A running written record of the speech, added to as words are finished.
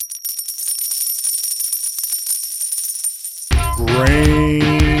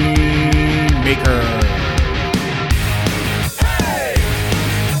Grainmaker.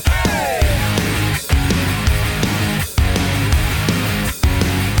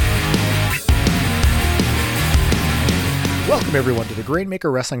 Welcome everyone to the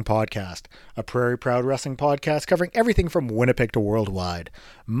Grainmaker Wrestling Podcast, a Prairie Proud wrestling podcast covering everything from Winnipeg to worldwide.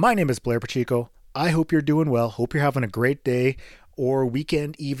 My name is Blair Pacheco. I hope you're doing well. Hope you're having a great day or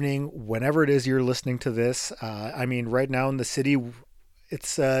weekend, evening, whenever it is you're listening to this. Right now in the city,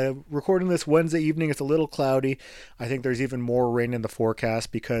 it's recording this Wednesday evening. It's a little cloudy. I think there's even more rain in the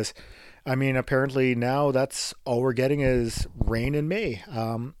forecast because, apparently now that's all we're getting is rain in May.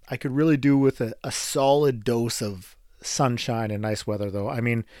 I could really do with a solid dose of sunshine and nice weather, though.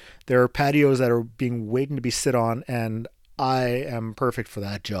 There are patios that are waiting to be sit on, and I am perfect for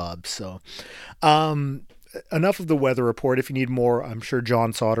that job. So, enough of the weather report. If you need more, I'm sure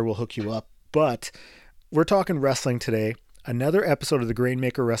John Sauter will hook you up. But we're talking wrestling today. Another episode of the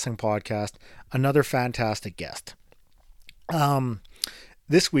Grainmaker Wrestling Podcast. Another fantastic guest.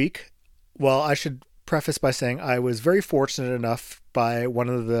 This week, well, I should preface by saying I was very fortunate enough by one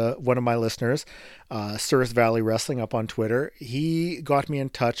of my listeners, Souris Valley Wrestling up on Twitter. He got me in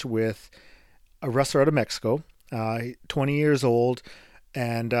touch with a wrestler out of Mexico, 20 years old,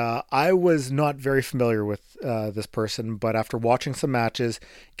 and I was not very familiar with this person, but after watching some matches,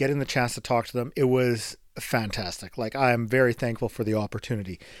 getting the chance to talk to them, it was fantastic. I am very thankful for the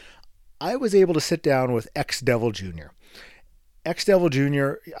opportunity. I was able to sit down with X-Devil Jr. X-Devil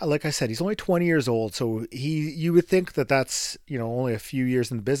Jr., like I said, he's only 20 years old, so you would think that that's, only a few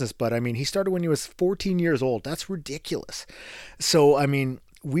years in the business, but he started when he was 14 years old. That's ridiculous. So,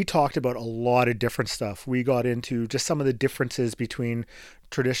 we talked about a lot of different stuff. We got into just some of the differences between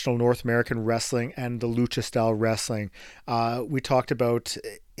traditional North American wrestling and the lucha style wrestling. We talked about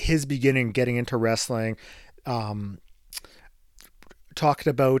his beginning getting into wrestling, talked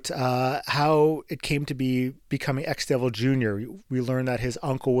about how it came to be becoming X-Devil Jr. We learned that his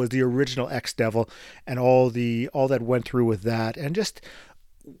uncle was the original X-Devil and all that went through with that, and just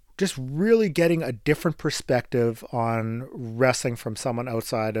really getting a different perspective on wrestling from someone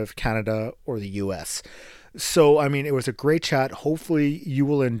outside of Canada or the US. So, it was a great chat. Hopefully you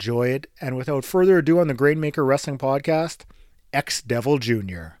will enjoy it. And without further ado, on the Grainmaker Wrestling Podcast, X-Devil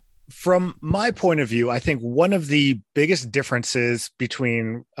Jr. From my point of view, I think one of the biggest differences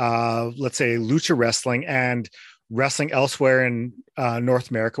between, let's say, lucha wrestling and wrestling elsewhere in North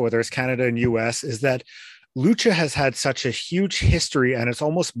America, whether it's Canada and US, is that lucha has had such a huge history and it's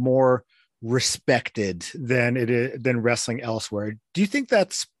almost more respected than wrestling elsewhere. Do you think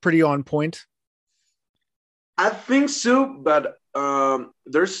that's pretty on point? I think so, but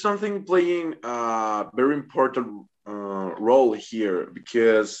there's something playing a very important role here,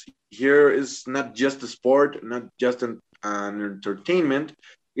 because here is not just a sport, not just an entertainment.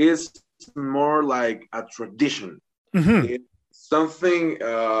 It's more like a tradition. Mm-hmm. It's something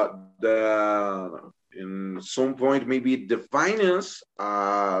that in some point maybe define us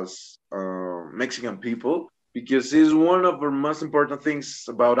as Mexican people, because it's one of the most important things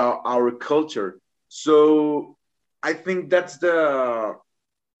about our culture. So I think that's the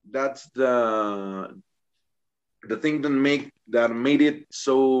thing that made it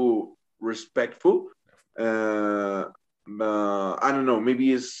so respectful. I don't know,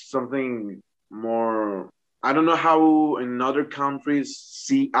 maybe it's something more. I don't know how in other countries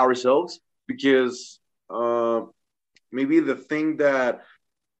see ourselves, because maybe the thing that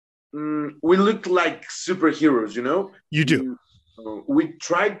we look like superheroes, You do. We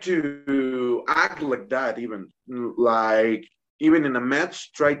try to act like that, even in a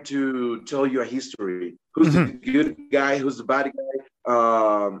match, try to tell you a history. Who's Mm-hmm. the good guy? Who's the bad guy?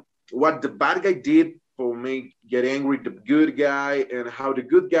 What the bad guy did for me get angry the good guy, and how the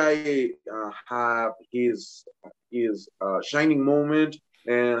good guy have his shining moment,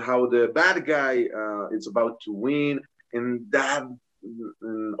 and how the bad guy is about to win, and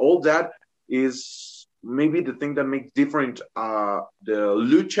all that is maybe the thing that makes different the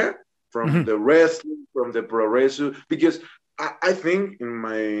lucha from Mm-hmm. the wrestling, from the pro wrestling, because I think in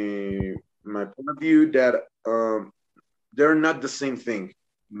my point of view that they're not the same thing.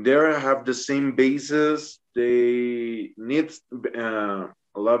 They have the same basis. They need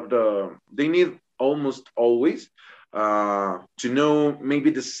they need almost always to know maybe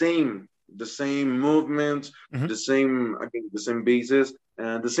the same movement, Mm-hmm. the same basis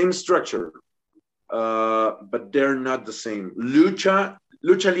and the same structure, but they're not the same. Lucha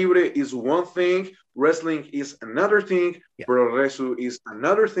libre is one thing, wrestling is another thing, Yeah. pro wrestling is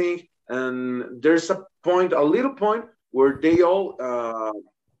another thing, and there's a little point where they all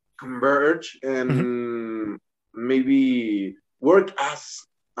converge, and maybe work as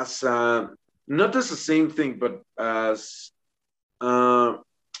not as the same thing, but as uh,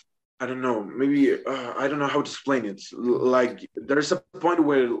 I don't know, maybe I don't know how to explain it. Like there's a point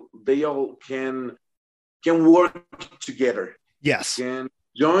where they all can work together, Yes. can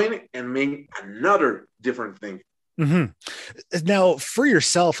join and make another different thing. Hmm. Now, for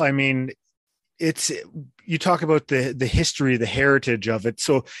yourself, I mean, it's you talk about the history, the heritage of it.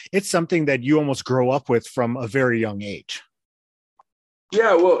 So it's something that you almost grow up with from a very young age.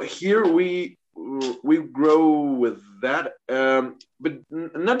 Yeah, well, here we grow with that, but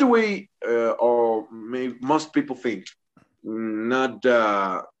not the way or most people think. Not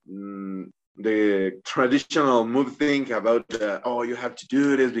the traditional move thing about oh, you have to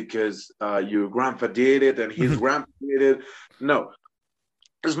do this because your grandpa did it and his Mhm. grandpa did it. No,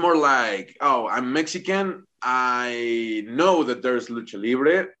 it's more like, oh, I'm Mexican. I know that there's lucha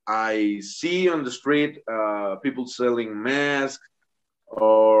libre. I see on the street people selling masks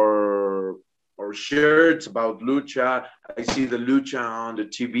or shirts about lucha. I see the lucha on the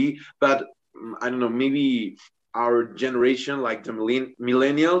TV, but I don't know. Maybe our generation, like the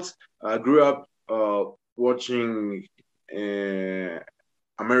millennials, grew up watching uh,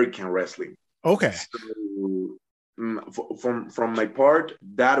 American wrestling. Okay. So, from my part,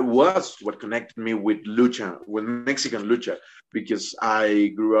 that was what connected me with lucha, with Mexican lucha, because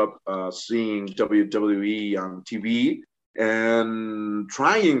I grew up seeing WWE on TV and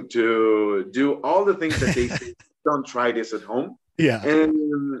trying to do all the things that they say, don't try this at home. Yeah.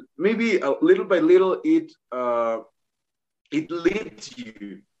 And maybe little by little, it leads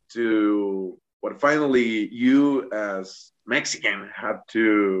you to what finally you as Mexican have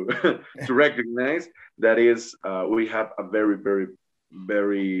to to recognize, that is we have a very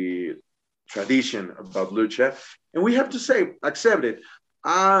very tradition about lucha, and we have to say accept it.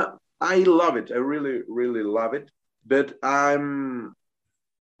 I love it. I really love it, but I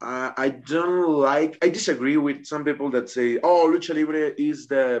don't like. I disagree with some people that say, "Oh, lucha libre is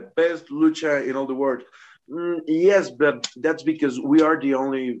the best lucha in all the world." Yes, but that's because we are the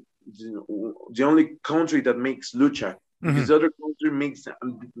only country that makes lucha, because Hmm. the other country makes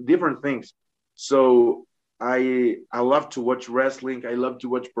different things. So I love to watch wrestling. I love to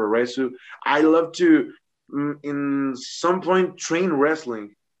watch pro wrestling. I love to in some point train wrestling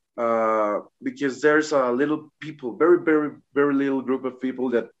because there's a little people, very little group of people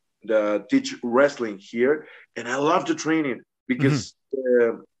that teach wrestling here, and I love to train it Hmm. because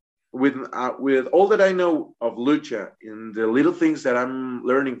with all that I know of lucha and the little things that I'm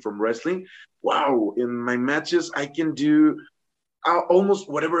learning from wrestling, wow! In my matches, I can do almost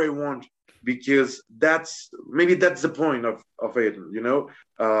whatever I want because that's the point of it,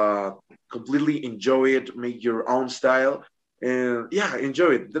 completely enjoy it, make your own style, and yeah,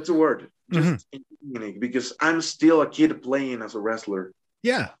 enjoy it. That's a word. Hmm. Just enjoying it because I'm still a kid playing as a wrestler.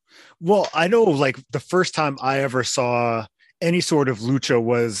 Yeah. Well, I know like the first time I ever saw any sort of lucha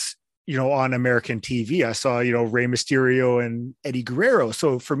was, on American TV. I saw, Rey Mysterio and Eddie Guerrero.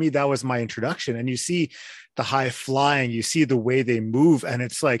 So for me, that was my introduction. And you see the high flying, you see the way they move, and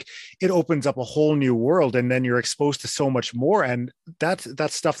it's like it opens up a whole new world. And then you're exposed to so much more. And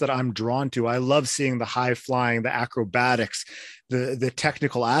that's stuff that I'm drawn to. I love seeing the high flying, the acrobatics, the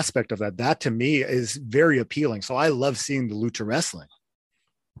technical aspect of that. That to me is very appealing. So I love seeing the lucha wrestling.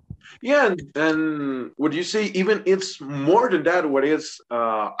 Yeah, and would you say even it's more than that? What is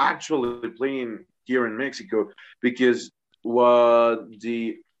actually playing here in Mexico? Because what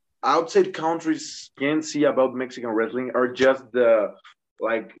the outside countries can see about Mexican wrestling are just the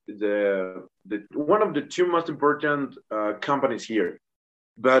one of the two most important companies here.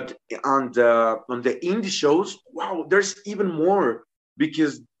 But on the indie shows, wow, there's even more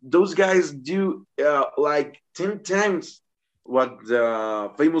because those guys do like 10 times what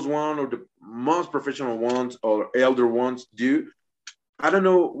the famous one or the most professional ones or elder ones do. I don't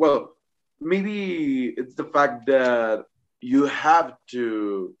know. Well, maybe it's the fact that you have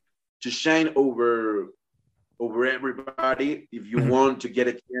to shine over everybody if you Mhm. want to get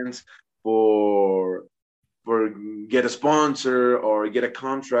a chance for for get a sponsor or get a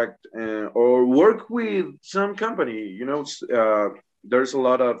contract or work with some company. There's a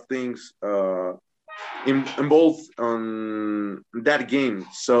lot of things involved on that game.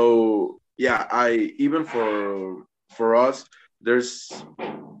 So yeah, I even for us, there's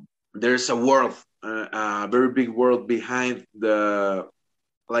there's a world, a very big world behind the,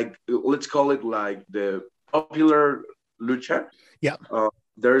 like, let's call it like the popular lucha. Yeah.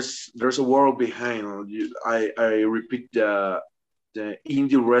 There's a world behind. I repeat the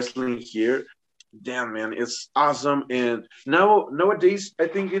indie wrestling here. Damn man, it's awesome. And nowadays, I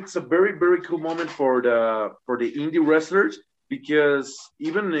think it's a very cool moment for the indie wrestlers because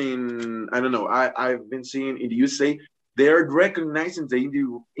even in, I don't know, I've been seeing in the USA, they are recognizing the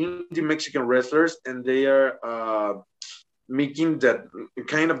indie Mexican wrestlers, and they are making that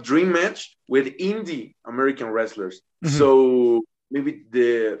kind of dream match with indie American wrestlers. Mm-hmm. So maybe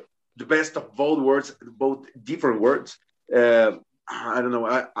the best of both worlds, both different worlds. Uh, I don't know.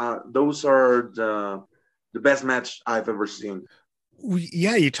 Those are the best match I've ever seen.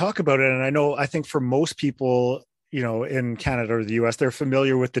 Yeah, you talk about it, and I think for most people, in Canada or the US, they're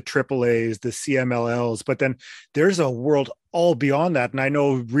familiar with the AAAs, the CMLLs, but then there's a world all beyond that. And I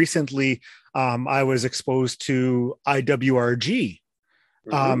know recently I was exposed to IWRG,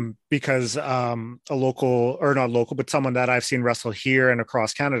 because a local, or not local, but someone that I've seen wrestle here and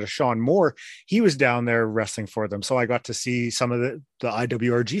across Canada, Sean Moore, he was down there wrestling for them. So I got to see some of the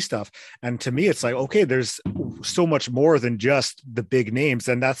IWRG stuff. And to me, it's like, okay, there's so much more than just the big names.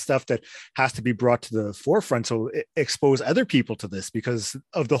 And that's stuff that has to be brought to the forefront. So expose other people to this because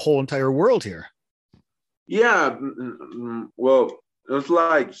of the whole entire world here. Yeah, well, it's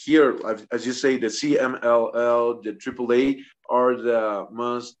like here, as you say, the CMLL, the AAA are the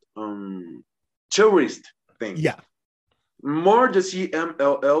most tourist thing. Yeah. More the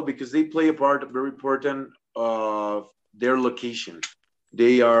CMLL because they play a part very important of their location.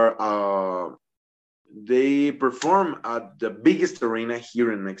 They are they perform at the biggest arena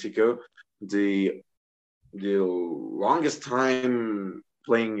here in Mexico, the longest time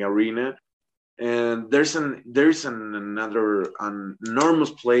playing arena, and there's another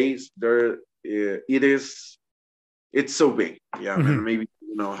enormous place there. It's so big, yeah. Mm-hmm. And maybe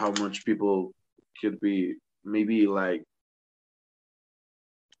you know how much people could be, maybe like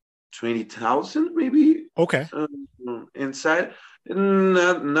 20,000, maybe. Okay. Inside.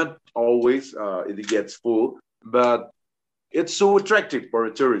 Not always it gets full, but it's so attractive for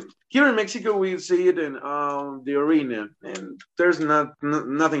a tourist. Here in Mexico, we see it in the arena, and there's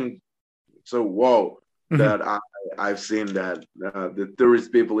nothing so wow that I've seen that the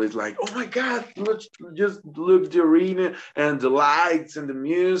tourist people is like, oh my God, just look the arena and the lights and the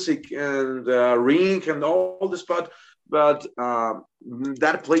music and the ring and all the spot. But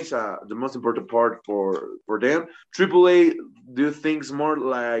that plays the most important part for them. AAA do things more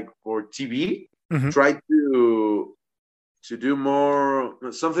like for TV. Mm-hmm. Try to do more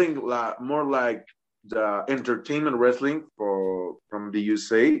something like more like the entertainment wrestling from the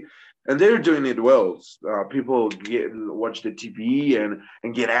USA, and they're doing it well. People watch the TV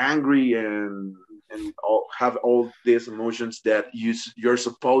and get angry and have all these emotions that you're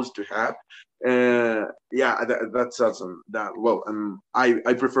supposed to have. Yeah, that's awesome. That well,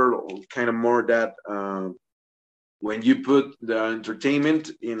 I prefer kind of more that when you put the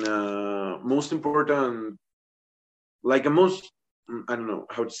entertainment in a most important, like a most, I don't know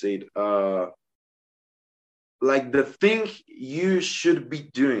how to say it, like the thing you should be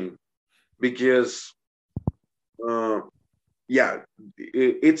doing, because yeah,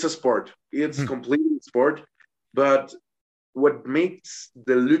 it's a sport. It's completely sport, but what makes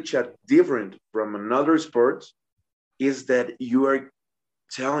the lucha different from another sports is that you are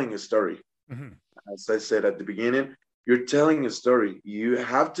telling a story. As I said at the beginning, you're telling a story. You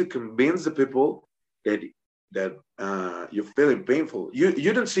have to convince the people that you're feeling painful.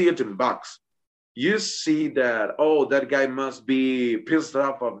 You don't see it in box. You see that, oh, that guy must be pissed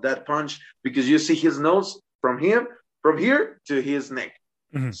off of that punch because you see his nose from here to his neck.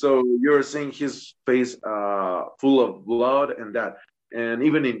 So you're seeing his face full of blood and that, and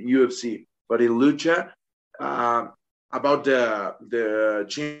even in UFC, but in lucha, about the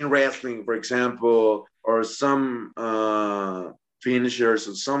chain wrestling, for example, or some finishers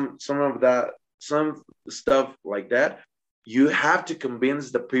or some of that, some stuff like that, you have to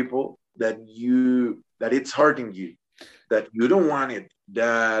convince the people that it's hurting you, that you don't want it,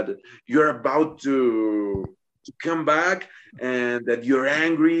 that you're about to come back, and that you're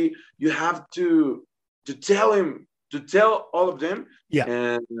angry. You have to tell all of them,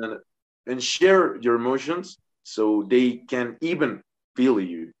 Yeah. and share your emotions so they can even feel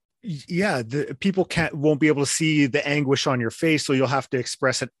you. Yeah, the people won't be able to see the anguish on your face, so you'll have to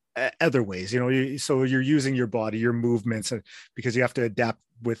express it other ways. So you're using your body, your movements, because you have to adapt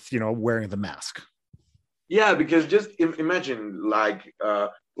with wearing the mask. Yeah, because just imagine, like,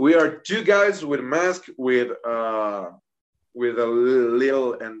 we are two guys with a mask with a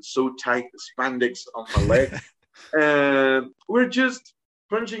little and so tight spandex on my leg, and we're just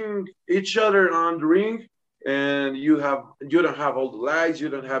punching each other on the ring. And you don't have all the lights, you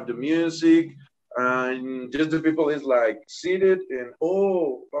don't have the music, and just the people is like seated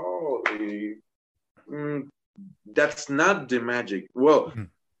and that's not the magic. Well,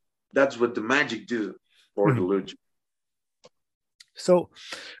 that's what the magic do for the lucha. So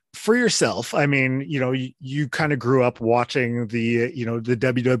for yourself, I mean, you kind of grew up watching the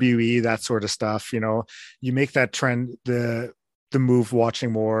WWE, that sort of stuff. You make that trend, the move,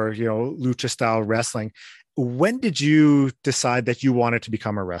 watching more, lucha style wrestling. When did you decide that you wanted to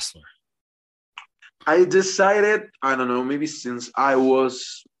become a wrestler? I decided, I don't know, maybe since I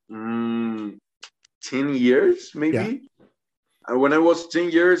was 10 years, Yeah. maybe. When I was 10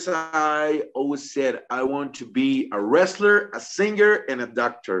 years, I always said I want to be a wrestler, a singer, and a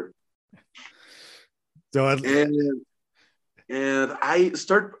doctor. So And I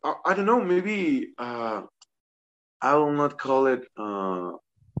start, I don't know, maybe I will not call it, I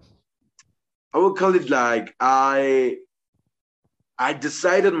will call it like I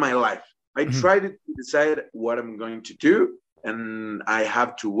decided my life. I mhm. tried to decide what I'm going to do, and I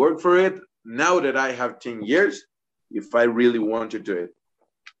have to work for it now that I have 10 years if I really want to do it.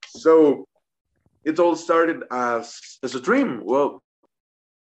 So it all started as a dream. Well,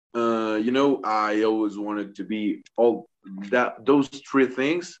 I always wanted to be all those three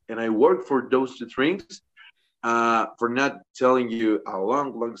things, and I worked for those two things. For not telling you a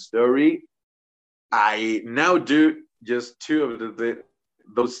long story, I now do just two of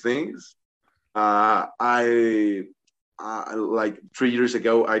those things. I like 3 years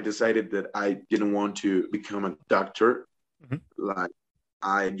ago, I decided that I didn't want to become a doctor. Mhm. Like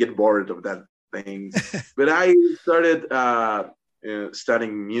I get bored of that things, but I started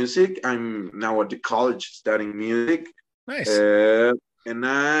studying music. I'm now at the college studying music, Nice. uh, and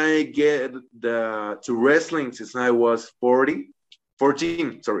I get to wrestling since I was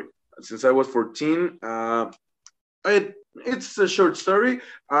 14. Sorry, since I was 14. It's a short story.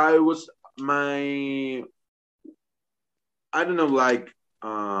 I was my I don't know, like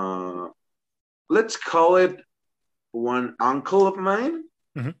let's call it one uncle of mine,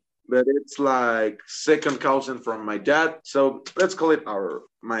 Mhm. but it's like second cousin from my dad. So let's call it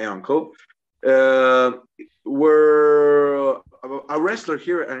my uncle. Uh, we're a wrestler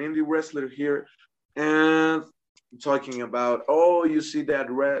here, an indie wrestler here, and talking about, oh, you see that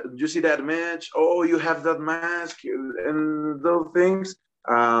match, oh, you have that mask and those things.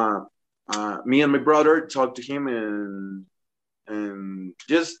 Me and my brother talked to him, and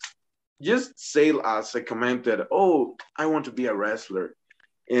just say as I commented, oh, I want to be a wrestler.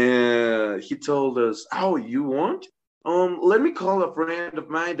 And he told us, oh, you want? Let me call a friend of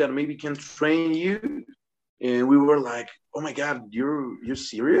mine that maybe can train you. And we were like, oh my God, you're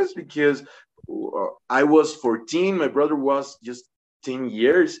serious? Because I was 14, my brother was just 10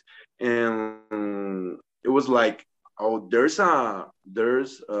 years. And it was like, oh, there's a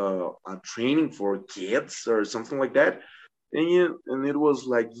training for kids or something like that. And it was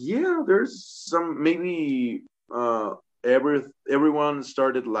like, yeah, there's some maybe everyone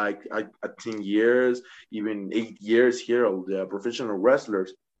started like at 10 years, even 8 years here, all the professional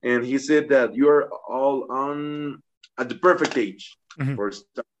wrestlers. And he said that you're all on at the perfect age Mhm. for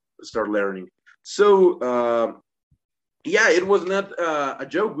start learning. So yeah, it was not a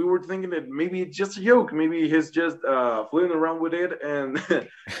joke. We were thinking that maybe it's just a joke. Maybe he's just fooling around with it, and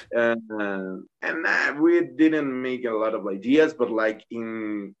we didn't make a lot of ideas. But like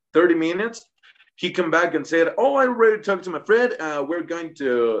in 30 minutes, he come back and said, "Oh, I already talked to my friend. We're going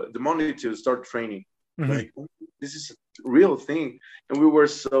to the Monday to start training." Mhm. Like, oh, this is a real thing, and we were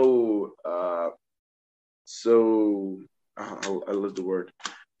so I lost the word.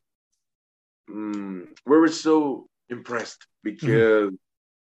 We were so impressed Mhm. because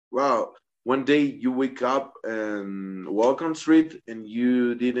wow, one day you wake up and walk on street and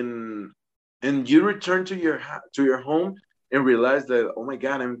you didn't, and you return to your home and realize that, oh my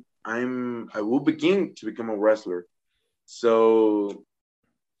God, I will begin to become a wrestler. So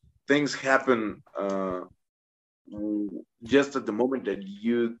things happen just at the moment that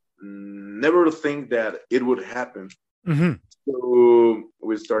you never think that it would happen. Mhm. So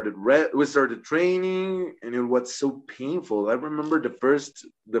we started training, and it was so painful. I remember the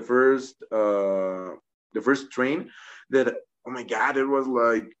first train that, oh my God, it was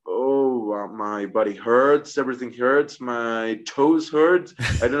like, oh, my body hurts, everything hurts, my toes hurt.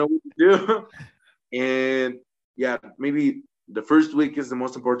 I don't know what to do. And yeah, maybe the first week is the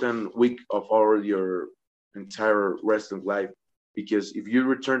most important week of your entire wrestling life, because if you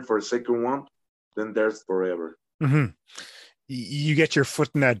return for a second one, then there's forever. Mhm. You get your foot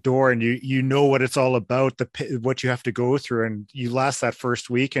in that door, and you know what it's all about, what you have to go through, and you last that first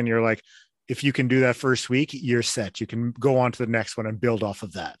week, and you're like, if you can do that first week, you're set. You can go on to the next one and build off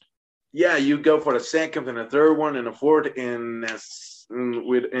of that. Yeah, you go for a second and a third one and a fourth, and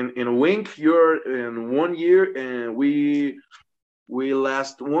in a wink you're in 1 year, and we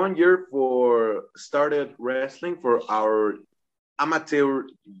last 1 year for started wrestling for our amateur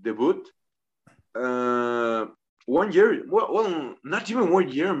debut. 1 year. Well, not even 1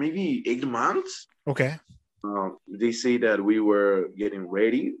 year, maybe 8 months. Okay. They say that we were getting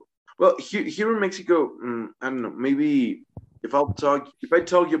ready. Well, here in Mexico, I don't know. Maybe if I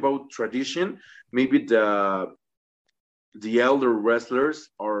talk you about tradition, maybe the elder wrestlers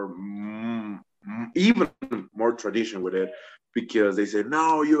are even more tradition with it, because they say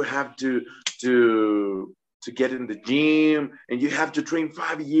no, you have to get in the gym and you have to train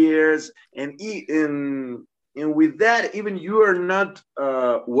 5 years and eat and with that even you are not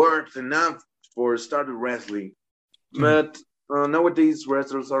worth enough for started wrestling. Mm-hmm. But nowadays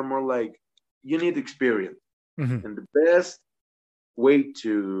wrestlers are more like you need experience, Mm-hmm. and the best way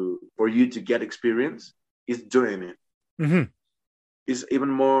to for you to get experience is doing it. Mm-hmm. Is even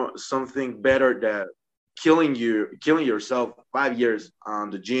more something better than killing yourself 5 years on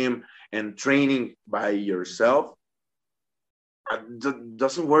the gym and training by yourself.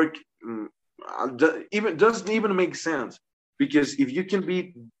 Doesn't work. Even doesn't even make sense, because if you can be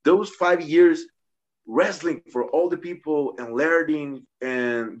those 5 years wrestling for all the people and learning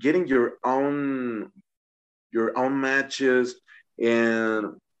and getting your own matches and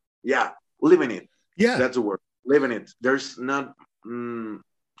yeah, living it. Yeah. That's a word. Living it. Mm,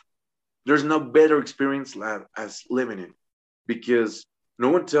 there's no better experience as living it, because no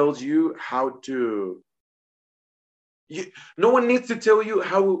one tells you how to. No one needs to tell you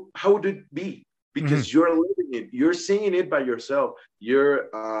how to be, Mm-hmm. because you're living it. You're seeing it by yourself. You're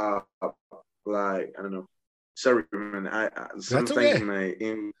like I don't know. Sorry, man. That's Sometimes okay.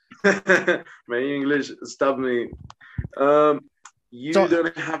 my English stopped me. Um, you So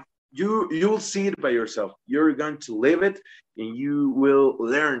don't have you'll see it by yourself. You're going to live it, and you will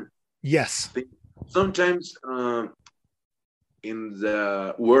learn yes. things. Sometimes in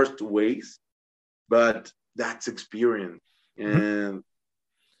the worst ways, but that's experience, Mm-hmm. and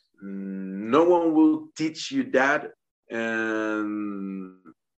no one will teach you that, and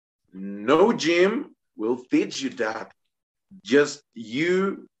no gym will teach you that. Just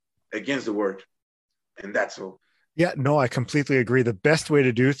you against the world, and that's all. Yeah, no, I completely agree. The best way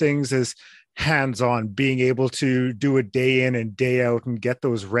to do things is hands on, being able to do it day in and day out and get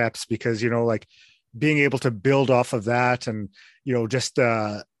those reps, because, like being able to build off of that and, just,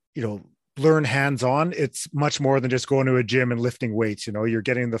 learn hands on, it's much more than just going to a gym and lifting weights. You're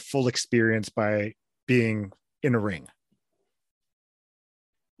getting the full experience by being in a ring.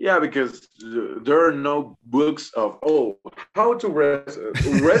 Yeah, because there are no books of how to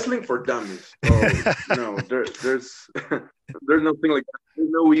wrestling for dummies. Oh no, there's there's nothing like that. There's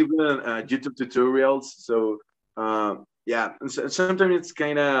no even YouTube tutorials. So yeah, and sometimes it's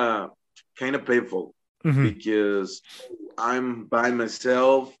kind of painful, Mm-hmm. because I'm by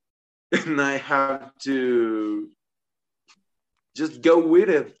myself and I have to just go with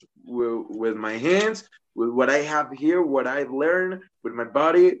it with my hands, with what I have here, what I've learned with my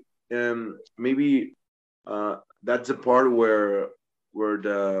body, and maybe that's the part where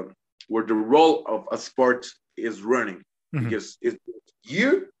the where the role of a sport is running, Mm-hmm. because it's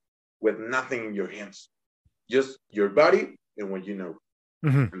you with nothing in your hands, just your body and what you know,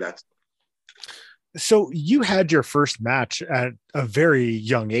 Mm-hmm. and that's So you had your first match at a very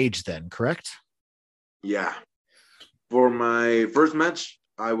young age then, correct? yeah. For my first match,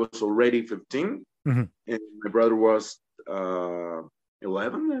 I was already 15, Mm-hmm. and my brother was uh,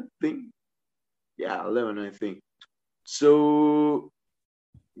 11, I think. Yeah, 11, I think. So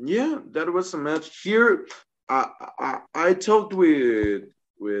yeah, that was a match. Here, I talked with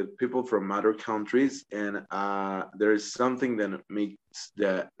people from other countries, and there's something that makes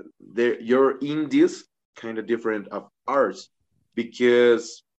your indies kind of different of ours,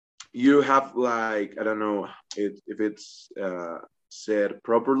 because you have like I don't know if it's said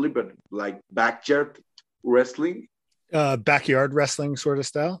properly, but like backyard wrestling. Backyard wrestling sort of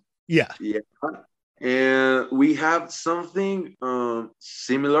style. Yeah. Yeah, and we have something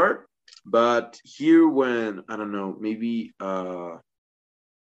similar, but here when I don't know, maybe how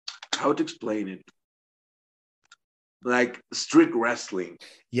to explain it, like street wrestling, not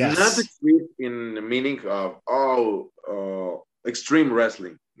Yes. extreme in the meaning of extreme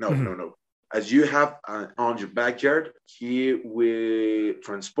wrestling. No, Mm-hmm. no, no. As you have on your backyard, here we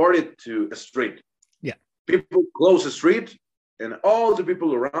transport it to a street. Yeah. People close the street, and all the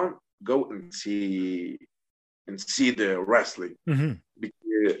people around go and see the wrestling. Mm-hmm.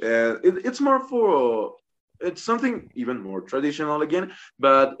 It's more for it's something even more traditional again,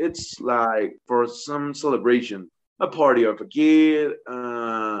 but it's like for some celebration, a party of a kid.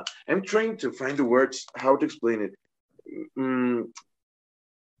 I'm trying to find the words how to explain it. Mm,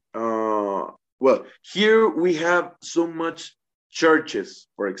 uh, well, here we have so much. churches,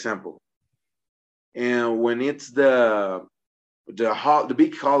 for example, and when it's the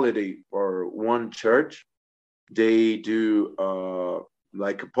big holiday for one church, they do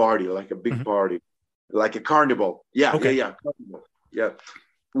like a party, like a big Mhm. party, like a carnival. Yeah, yeah, Okay. yeah, carnival. Yeah,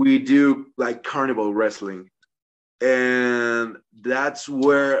 we do like carnival wrestling, and that's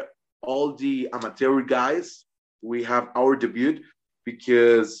where all the amateur guys we have our debut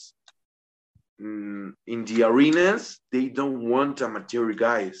because in the arenas they don't want amateur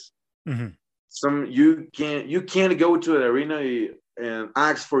guys. Hmm. Some you can't go to an arena and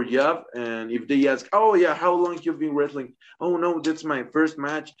ask for a job, and if they ask, oh yeah, how long you've been wrestling, oh no, that's my first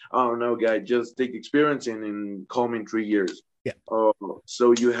match, oh no guy, just take experience and call me in 3 years. Yeah. Oh,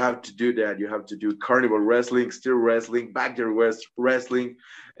 so you have to do that. You have to do carnival wrestling, still wrestling, backyard wrestling,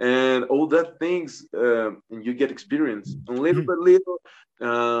 and all that things, and you get experience. And little Hmm. by little,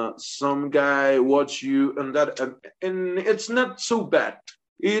 some guy watch you, and that, and it's not so bad.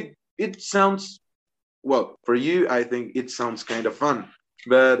 It sounds well for you. I think it sounds kind of fun,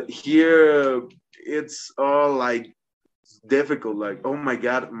 but here it's all like difficult. Like, oh my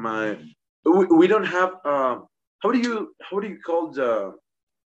god, we don't have how do you call the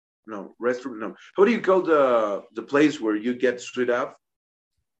no restroom, no, how do you call the place where you get sweet up,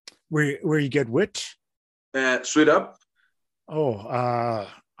 Where you get which? sweet up, Oh,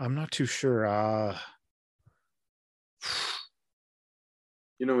 I'm not too sure.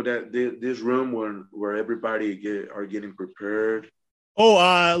 you know that this room where everybody are getting prepared. Oh,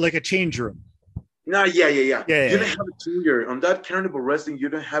 like a change room. No, yeah, yeah, yeah. Yeah, You yeah, don't yeah. have a changer on that carnival wrestling. You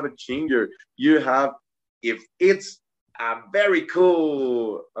don't have a changer. You have, if it's a very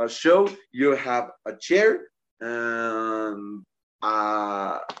cool show, you have a chair and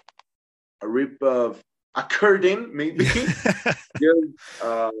a rip of a curtain, maybe, Yeah. just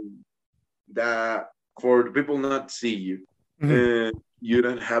that for the people not see you. Mhm. And you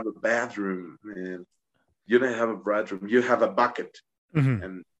don't have a bathroom, and you don't have a bathroom. You have a bucket, Mhm.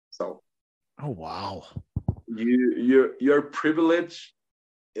 and so Oh, wow. you're privileged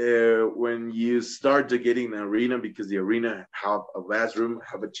when you start to get in the arena because the arena have a bathroom,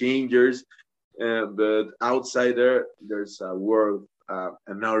 have a changers, but outside there's a world,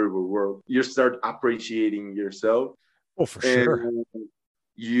 another world. You start appreciating yourself, Oh, for sure. and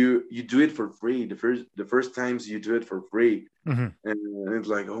you do it for free. The first times you do it for free, Mhm. and it's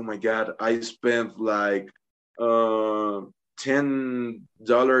like, oh my god, I spent like uh,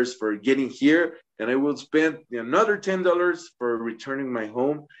 $10 for getting here, and I will spend another $10 for returning my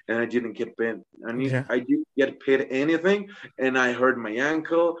home, and I didn't get paid. Yeah. I didn't get paid anything, and I hurt my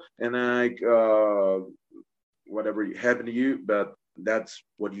ankle, and I whatever happened to you, but that's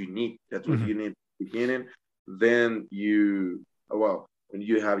what you need. That's what Mhm. you need at the beginning. Then you, well, when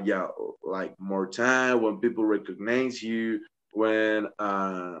you have, yeah, like more time, when people recognize you, when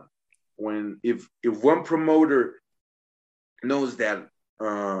if one promoter knows that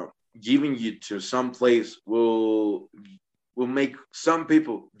uh, giving you to some place will make some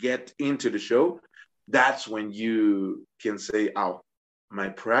people get into the show, that's when you can say, "Oh, my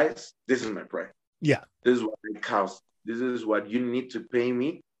price. This is my price. Yeah. This is what it costs. This is what you need to pay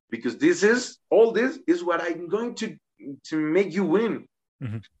me because this is what I'm going to make you win."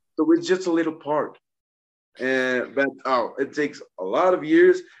 Mhm. So it's just a little part. But it takes a lot of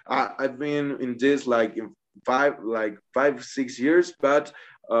years. I've been in this like in 5, 6 years, but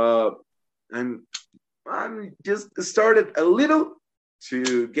uh, I'm I'm just started a little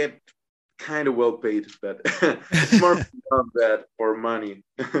to get kind of well paid, but it's more of that for money.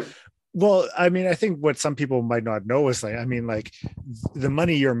 Well, I mean, I think what some people might not know is like, I mean, like the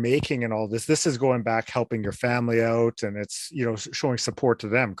money you're making and all this is going back helping your family out and it's, showing support to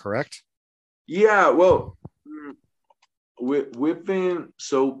them, correct? Yeah, well, mm, we've been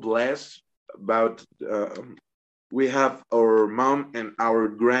so blessed about we have our mom and our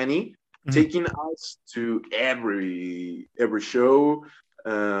granny Mhm. taking us to every show.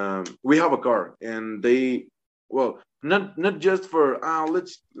 We have a car, and they, well, not just for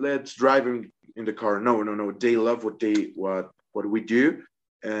let's drive in the car. No, no, no. They love what we do,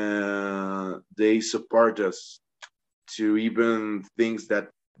 and they support us to even things that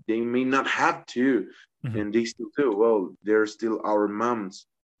they may not have to, Mhm. and they still do. Well, they're still our moms,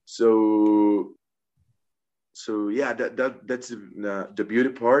 so yeah, that's the beauty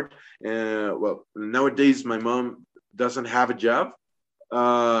part. Well, nowadays my mom doesn't have a job,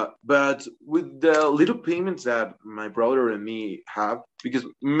 but with the little payments that my brother and me have, because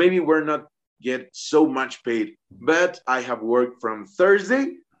maybe we're not get so much paid, but I have worked from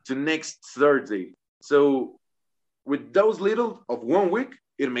Thursday to next Thursday. So with those little of one week,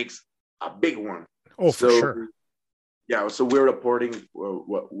 it makes a big one. Oh, for So sure. yeah, so we're reporting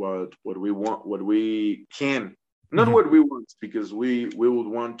what we want, what we can, not Hmm. what we want, because we would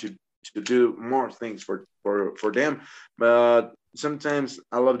want to do more things for them. But sometimes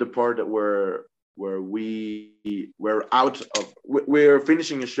I love the part that where we're out of, we're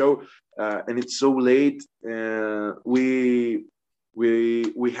finishing a show, and it's so late, and we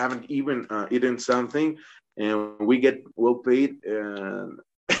haven't even eaten something, and we get well paid, and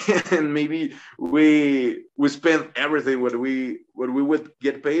and maybe we spend everything what we would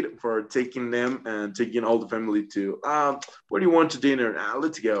get paid for taking them and taking all the family to where do you want to dinner,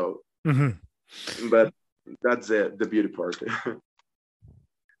 let's go. Hmm. But that's the beauty part.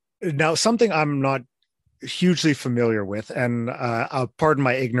 Now, something I'm not hugely familiar with, and pardon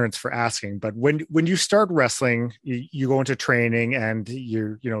my ignorance for asking, but when you start wrestling, you go into training and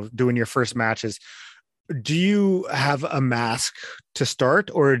you're doing your first matches. Do you have a mask to start,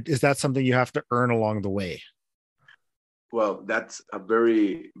 or is that something you have to earn along the way? Well, that's a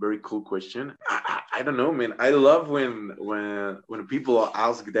very very cool question. I don't know, man. I love when people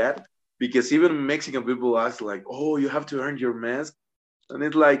ask that, because even Mexican people ask like, "Oh, you have to earn your mask," and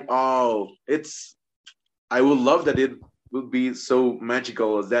it's like, "Oh, it's." I would love that it would be so magical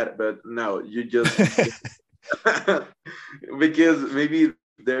as that, but no, you just because maybe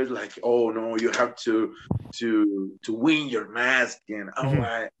there's like, oh no, you have to win your mask, and oh, Hmm.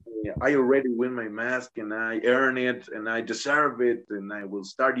 I already win my mask, and I earn it, and I deserve it, and I will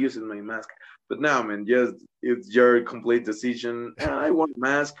start using my mask. But now, man, just it's your complete decision. I want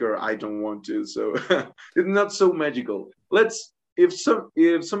mask or I don't want to, so it's not so magical. Let's if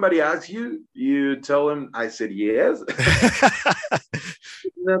somebody asks you, you tell them I said yes.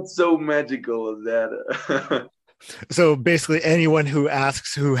 Not so magical as that. So basically, anyone who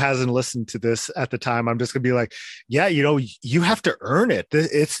asks who hasn't listened to this at the time, I'm just gonna be like, yeah, you have to earn it.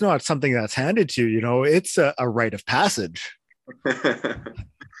 It's not something that's handed to you. It's a rite of passage.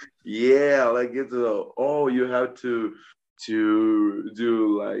 Yeah, like it's oh, you have to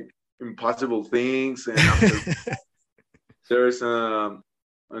do like impossible things, and after there's an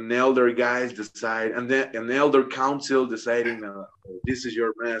elder guys decide, and then an elder council deciding, this is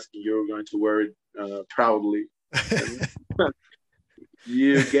your mask, and you're going to wear it proudly, and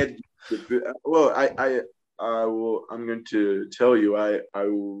you get well. I'm going to tell you,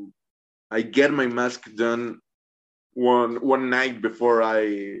 I get my mask done one night before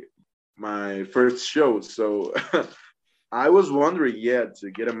I my first show. So I was wondering, yeah, to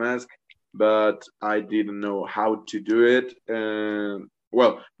get a mask, but I didn't know how to do it. And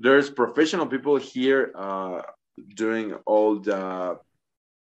well, there's professional people here doing all the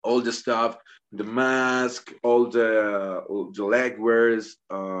stuff, the mask, all the leg wears,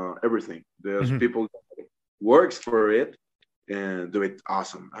 everything. There's Mhm. people that works for it and do it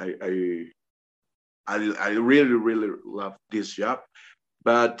awesome. I really really love this job,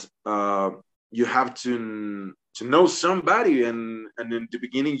 but you have to know somebody, and in the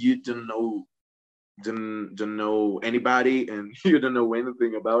beginning you don't know anybody, and you don't know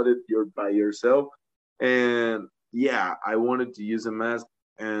anything about it. You're by yourself, and yeah, I wanted to use a mask,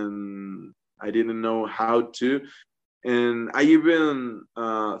 and I didn't know how to. And I even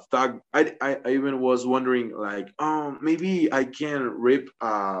thought I even was wondering like, oh, maybe I can rip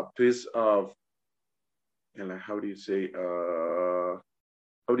a piece of, and like, how do you say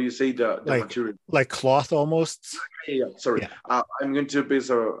the like material? like cloth almost. Yeah, sorry. Yeah. I'm going to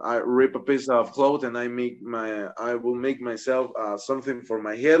I rip a piece of cloth, and I will make myself something for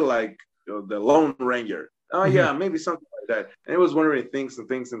my head, like the Lone Ranger. Oh Hmm. yeah, maybe something like that. And I was wondering things and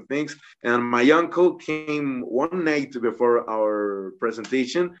things and things. And my uncle came one night before our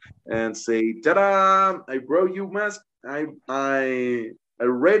presentation and say, "Ta-da! I brought you mask. I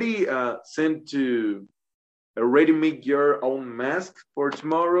already sent to already make your own mask for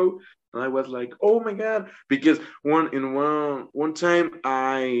tomorrow." And I was like, oh my god, because one time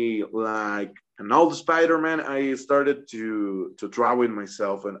I like an old Spider-Man, I started to draw it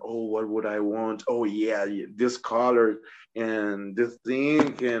myself, and oh, what would I want? Oh yeah, this color and this thing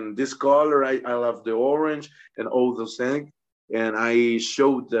and this color. I love the orange and all those things. And I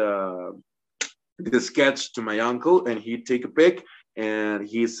showed the sketch to my uncle, and he take a pic, and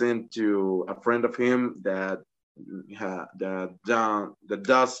he sent to a friend of him that that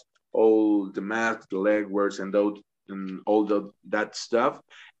does all the math, the legworks, and those and all that stuff.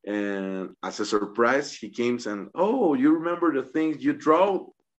 And as a surprise, he came and, oh, you remember the things you draw?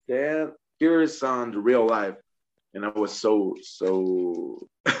 That here is on the real life. And I was so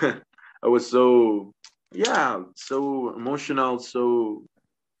I was so, yeah, so emotional, so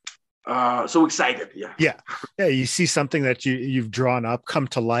So excited. Yeah. Yeah, yeah. You see something that you've drawn up come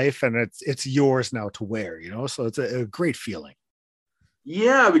to life, and it's yours now to wear. So it's a great feeling.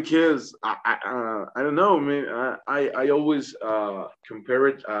 Yeah, because I don't know. I mean, I always compare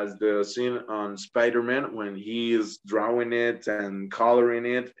it as the scene on Spider-Man when he is drawing it and coloring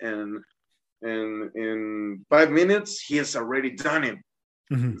it, and in 5 minutes he has already done it.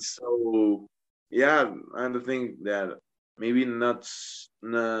 Mm-hmm. So yeah, and I think that maybe not,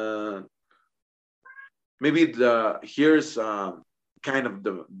 maybe the here's kind of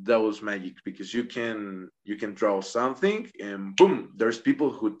the those magic, because you can draw something and boom, there's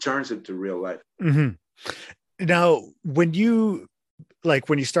people who turns it to real life. Mm-hmm. Now, when you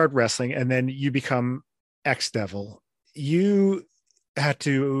start wrestling and then you become X Devil, you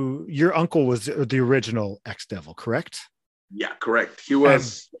your uncle was the original X Devil, correct? Yeah, correct. He And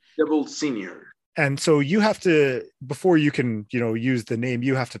was Devil Senior. and so you have to, before you can, use the name,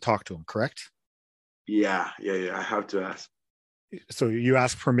 you have to talk to him, correct? Yeah. I have to ask. So you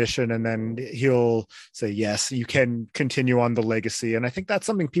ask permission and then he'll say yes, you can continue on the legacy. And I think that's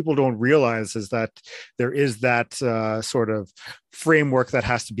something people don't realize, is that there is that sort of framework that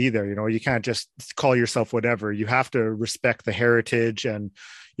has to be there. You can't just call yourself whatever. You have to respect the heritage and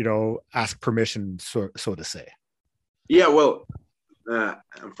ask permission, so to say. Yeah, well,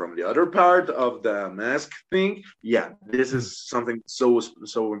 and from the other part of the mask thing, yeah, this Mm-hmm. is something so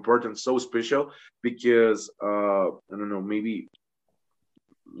important, so special, because I don't know, maybe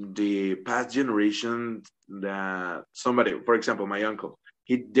the past generation, that somebody, for example, my uncle,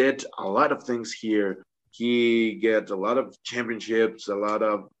 he did a lot of things here. He get a lot of championships, a lot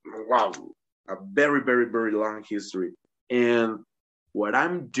of, wow, a very, very, very long history. And what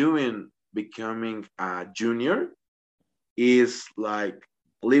I'm doing, becoming a junior, is like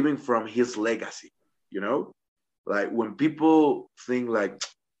living from his legacy, you know? Like when people think like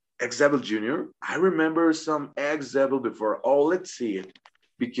X Devil Jr., I remember some X Devil before. Oh, let's see it.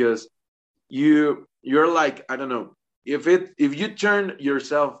 Because you're like, I don't know, if you turn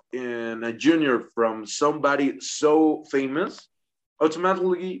yourself in a junior from somebody so famous,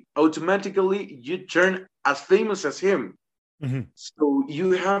 automatically you turn as famous as him. Mm-hmm. So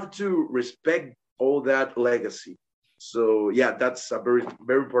you have to respect all that legacy. So yeah, that's a very,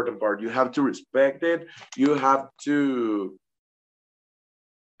 very important part. You have to respect it. You have to,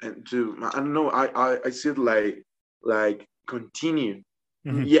 and to, I don't know, I see it like continue.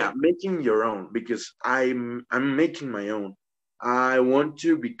 Mm-hmm. Yeah, making your own, because I'm making my own. I want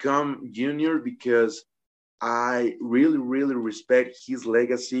to become junior because I really, really respect his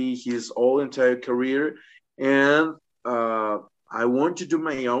legacy, his whole entire career, and uh, I want to do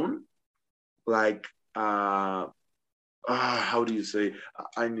my own. Like, how do you say?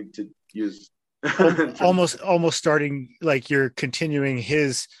 I need to use. Almost starting, like you're continuing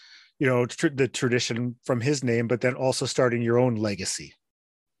his, the tradition from his name, but then also starting your own legacy.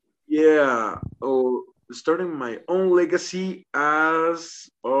 Yeah, or starting my own legacy as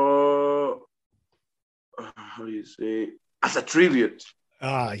how do you say, as a tribute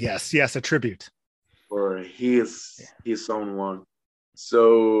Ah, yes, yes, a tribute. for Yeah. his own one.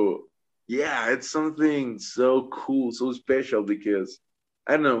 So yeah, it's something so cool, so special, because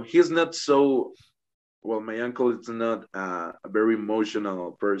I don't know, he's not so well. My uncle is not a very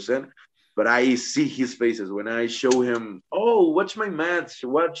emotional person, but I see his faces when I show him. Oh, watch my match.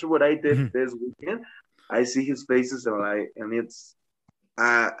 Watch what I did Mhm. this weekend. I see his faces, and it's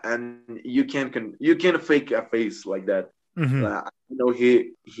and you can fake a face like that. Mhm.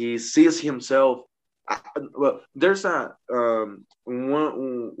 He sees himself. Well, there's a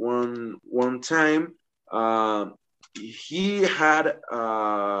one time he had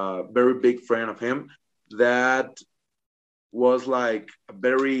a very big friend of him that was like a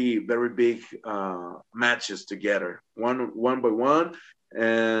very, very big matches together, one by one,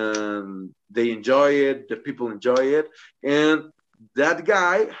 and they enjoy it. The people enjoy it, and that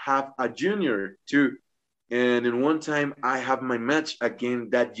guy have a junior too. And in one time, I have my match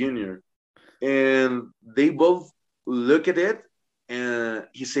against that junior, and they both look at it, and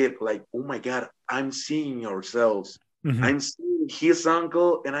he said like, "Oh my God, I'm seeing yourselves. Mhm. I'm seeing his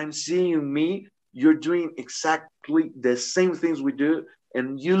uncle, and I'm seeing me. You're doing exactly the same things we do,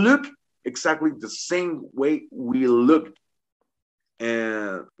 and you look exactly the same way we look."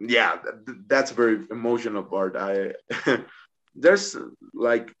 And yeah, that's a very emotional part. I there's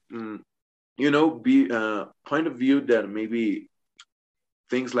like be point of view that maybe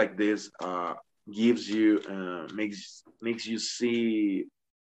things like this gives you makes you see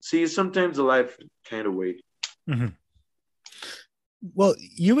sometimes the life kind of way. Mhm. Well,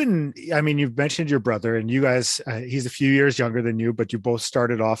 you've mentioned your brother, and you guys, he's a few years younger than you, but you both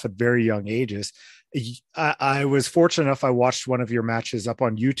started off at very young ages. I was fortunate enough, I watched one of your matches up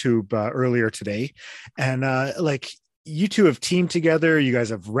on YouTube earlier today. And like, you two have teamed together, you guys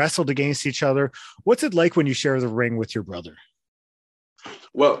have wrestled against each other. What's it like when you share the ring with your brother?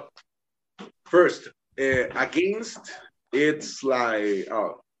 Well, first, against, it's like,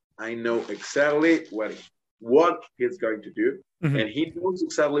 oh, I know exactly what he's going to do, Mhm. and he knows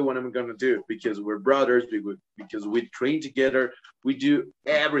exactly what I'm going to do because we're brothers. Because we train together, we do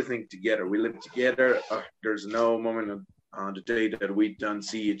everything together. We live together. There's no moment on the day that we don't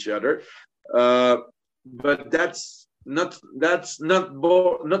see each other. Uh, but that's not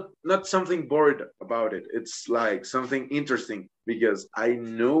something bored about it. It's like something interesting because I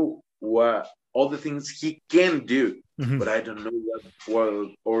know what all the things he can do, Mhm. but I don't know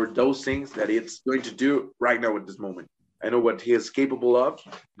what or those things that it's going to do right now at this moment. I know what he is capable of,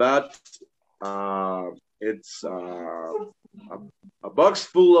 but it's a box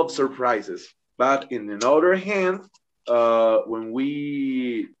full of surprises. But in another hand, when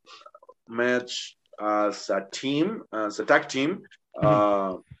we match as a team, as a tag team.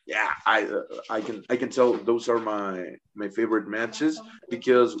 Mhm. Yeah, I can tell those are my favorite matches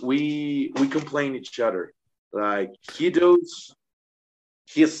because we complain each other. Like he does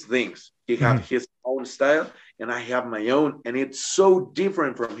his things, he have Mhm. his own style, and I have my own, and it's so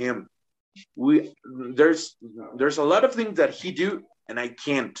different from him. We there's a lot of things that he do and I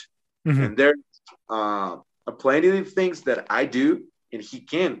can't, Mhm. and there's uh, plenty of things that I do and he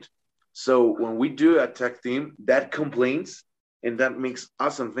can't. So when we do a tag team, that complains and that makes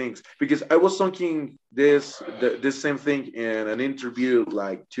awesome things. Because I was thinking this same thing in an interview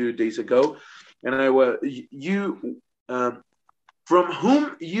like 2 days ago, and I was you from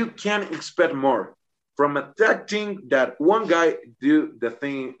whom you can expect more from a tag team that one guy do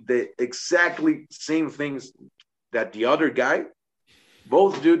the exactly same things that the other guy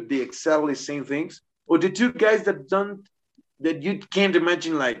both do the exactly same things, or the two guys that don't that you can't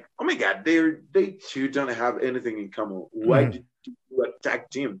imagine like, oh my god, they two don't have anything in common. Why Mhm. did you do a tag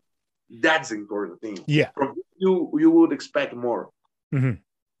team? That's the important thing. Yeah. From you would expect more. Mhm.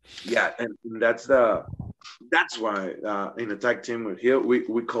 Yeah, and that's why in a tag team with here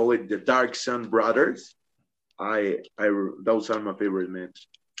we call it the Dark Sun Brothers. I those are my favorite men.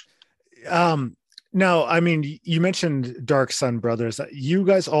 Um, Now, you mentioned Dark Sun Brothers. You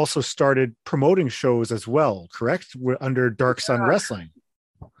guys also started promoting shows as well, correct? We're under Dark Sun Wrestling.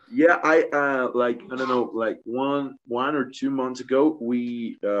 Yeah, I like I don't know, like 1 or 2 months ago,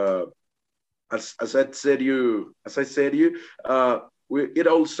 we as I said you, it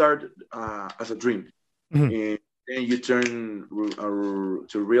all started as a dream, Mhm. and then you turn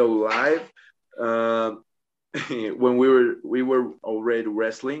to real life. Uh, when we were already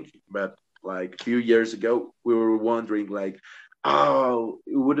wrestling, but like a few years ago, we were wondering like, oh,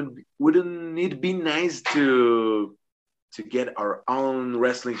 wouldn't it be nice to get our own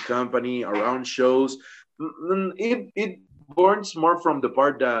wrestling company, our own shows? It burns more from the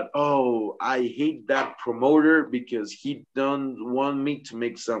part that, oh, I hate that promoter because he don't want me to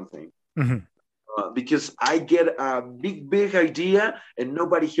make something. Mhm. Because I get a big idea and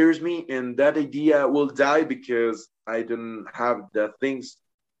nobody hears me, and that idea will die because I don't have the things,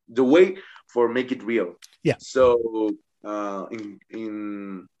 the way for make it real. Yeah. So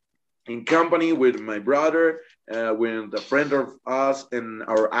in company with my brother, with a friend of us, and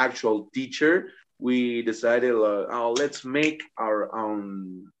our actual teacher, we decided, oh, let's make our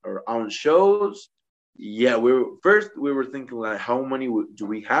own shows. Yeah, we were thinking like, how many do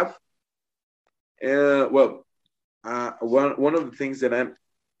we have? Well, one of the things that I'm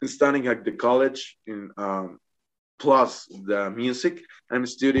studying at the college in plus the music, I'm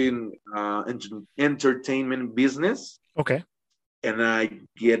studying entertainment business, Okay. and I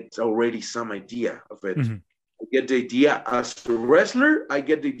get already some idea of it. Mhm. I get the idea as a wrestler. I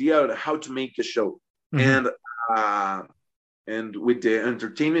get the idea of how to make a show, Mhm. and uh, and with the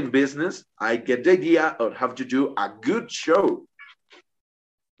entertainment business, I get the idea of how to do a good show.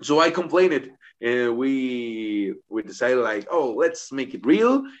 So I complained it, and we decided like, oh, let's make it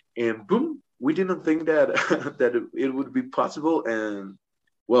real, and boom, we didn't think that that it would be possible, and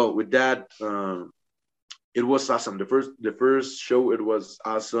well, with that, it was awesome. The first show, it was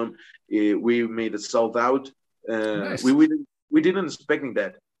awesome. We made it sold out. We Nice. we didn't expecting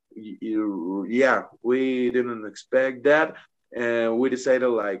that. Yeah, we didn't expect that, and we decided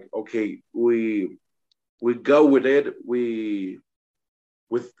like, okay, we go with it. We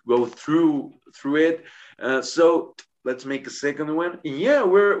go through it. So let's make a second one. Yeah,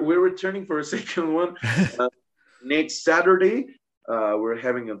 we're returning for a second one uh, next Saturday. We're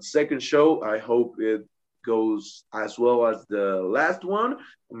having a second show. I hope it goes as well as the last one,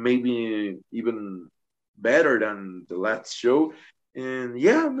 maybe even better than the last show. And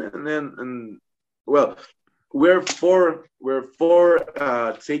yeah, and well, we're for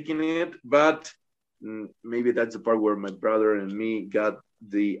taking it, but maybe that's the part where my brother and me got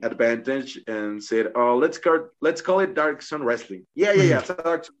the advantage and said, "Oh, let's call it Dark Sun Wrestling." Yeah, yeah, yeah.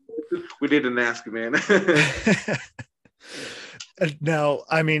 Dark Sun Wrestling. We didn't ask, man. Now,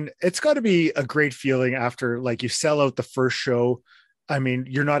 I mean, it's got to be a great feeling after like you sell out the first show. I mean,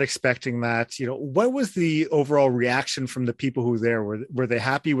 you're not expecting that. What was the overall reaction from the people who were there? Were they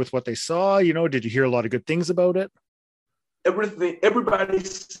happy with what they saw? Did you hear a lot of good things about it? Everybody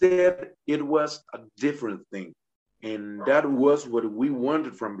said it was a different thing, and that was what we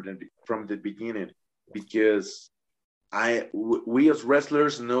wanted from the beginning, because we as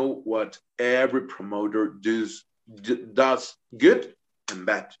wrestlers know what every promoter does good and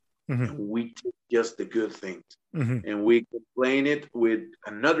bad. Mm-hmm. And we take just the good things, Mm-hmm. and we complain it with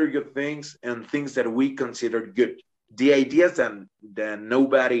another good things and things that we consider good. The ideas that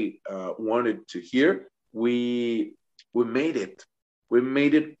nobody wanted to hear, we made it. We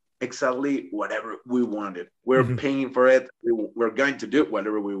made it exactly whatever we wanted. We're Mm-hmm. paying for it. We're going to do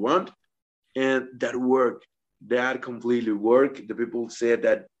whatever we want, and that worked. That completely worked. The people said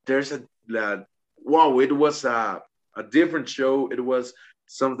that there's that. Wow, it was a different show. It was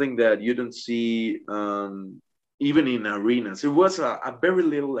something that you don't see even in arenas. It was a very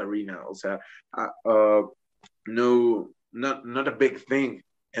little arena, also. No, not a big thing.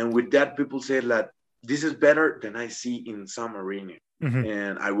 And with that, people said that this is better than I see in some arena, Mm-hmm.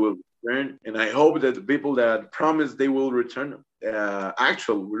 and I will return. And I hope that the people that promise they will return,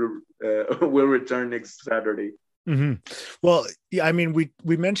 actual will return next Saturday. Mm-hmm. Well, yeah, I mean,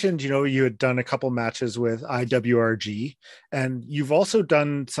 we mentioned, you had done a couple matches with IWRG, and you've also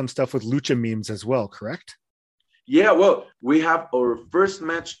done some stuff with Lucha Memes as well, correct? Yeah, well, we have our first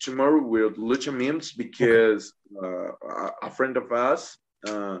match tomorrow with Lucha Memes Okay. because a friend of us,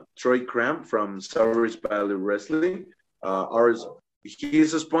 Troy Cramp from Souris Valley Wrestling, ours,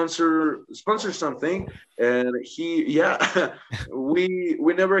 he's a sponsor something, and yeah, we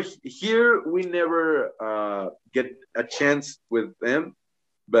never here we never get a chance with them,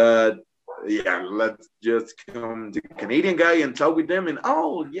 but yeah, let's just come the Canadian guy and talk with them, and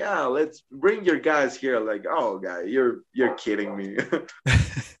oh yeah, let's bring your guys here. Like, oh guy, you're kidding me.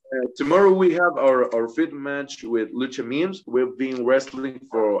 Tomorrow we have our fifth match with Lucha Memes. We've been wrestling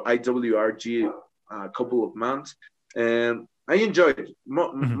for IWRG a couple of months, and I enjoyed it.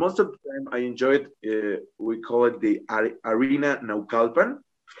 Mhm. Most of the time, I enjoyed. We call it the Arena Naucalpan.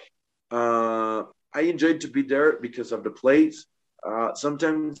 Uh, I enjoyed to be there because of the place.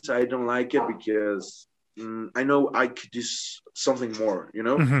 Sometimes I don't like it because I know I could do something more.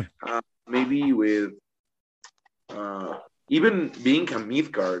 Mhm. Maybe with uh, even being a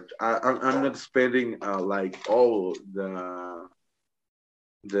Midgard, I'm not spending like all the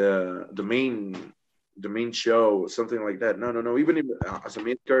main show, something like that. No, no, no. Even if, as a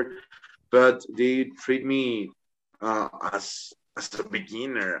Midgard, but they treat me as a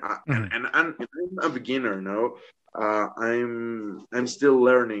beginner, Mhm. and I'm a beginner. No, I'm still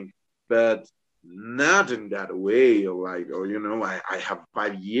learning, but not in that way. Like, or I have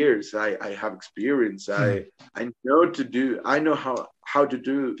 5 years. I have experience. Mhm. I know to do. I know how to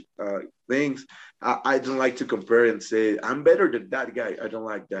do things. I don't like to compare and say I'm better than that guy. I don't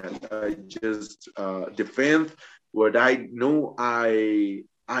like that. I just defend what I know. I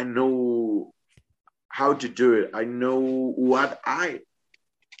know how to do it. I know what I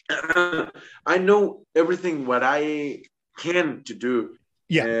know everything what I can to do,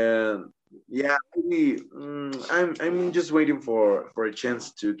 Yeah. and yeah, maybe, I'm just waiting for a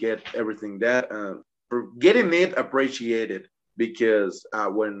chance to get everything that for getting it appreciated, because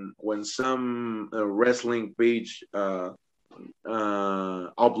when some wrestling page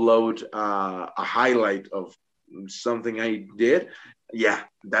upload a highlight of something I did, yeah,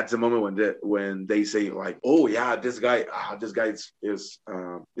 that's the moment when they say like, oh yeah, this guy is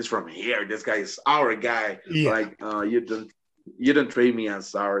from here. This guy is our guy. Yeah. Like, you don't treat me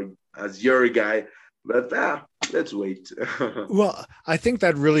as your guy, but let's wait. Well, I think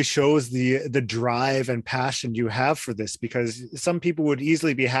that really shows the drive and passion you have for this, because some people would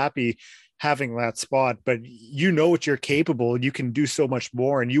easily be happy having that spot, but what you're capable, you can do so much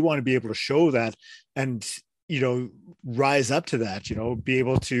more, and you want to be able to show that and you know rise up to that, be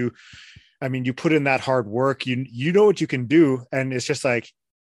able to. I mean, you put in that hard work, you know what you can do, and it's just like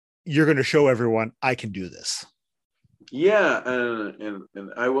you're going to show everyone I can do this. Yeah, and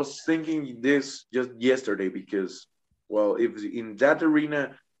I was thinking this just yesterday because well, if in that arena,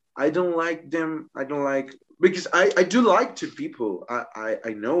 I don't like them. I don't like because I do like to people.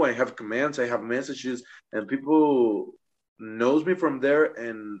 I know I have commands, I have messages, and people knows me from there,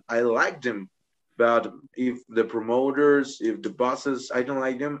 and I like them. But if the promoters, if the bosses, I don't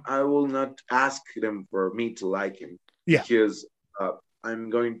like them, I will not ask them for me to like him Yeah. because uh, I'm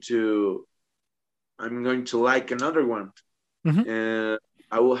going to I'm going to like another one, Hmm. and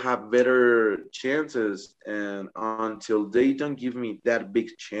I will have better chances. And until they don't give me that big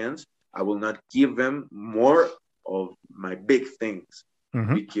chance, I will not give them more of my big things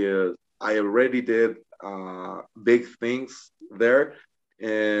Hmm. because I already did big things there.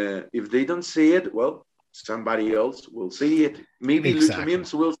 And if they don't see it, well, somebody else will see it. Maybe Lucha Exactly.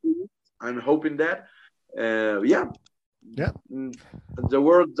 Memes will see it. I'm hoping that. Yeah, Yeah. mm, the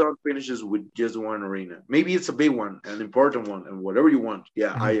world done finishes with just one arena. Maybe it's a big one, an important one, and whatever you want.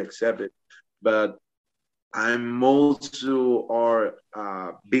 Yeah, I Hmm. accept it. But I'm also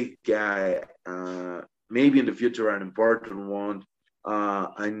a big guy. Maybe in the future an important one.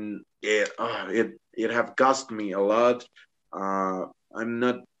 And it have cost me a lot. Uh, I'm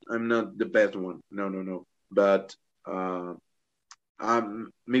not I'm not the best one. No, no, no. But uh,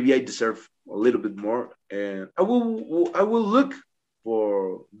 maybe I deserve a little bit more, and I will look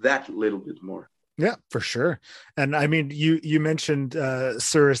for that little bit more. Yeah, for sure. And I mean, you mentioned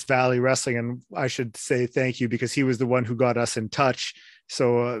Souris Valley Wrestling, and I should say thank you because he was the one who got us in touch.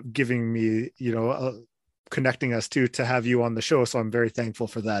 So giving me, connecting us to have you on the show. So I'm very thankful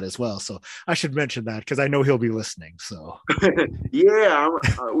for that as well. So I should mention that because I know he'll be listening. So Yeah,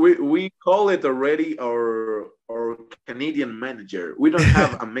 we call it already our Canadian manager. We don't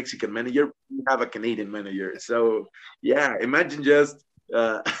have a Mexican manager. We have a Canadian manager. So yeah, imagine just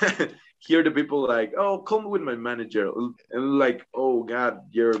uh, hear the people like, oh, come with my manager, and like, oh God,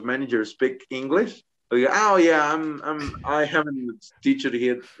 your manager speak English. Like, oh yeah, I haven't teach it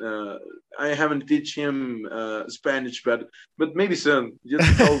yet. I haven't teach him Spanish, but maybe soon.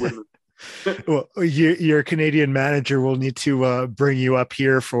 Just call with me. well, your Canadian manager will need to bring you up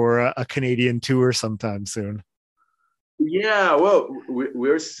here for a Canadian tour sometime soon. Yeah, well,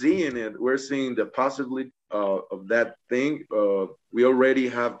 we're seeing it. We're seeing the possibility of that thing. We already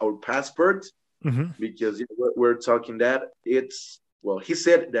have our passports Hmm. because we're talking that it's well. He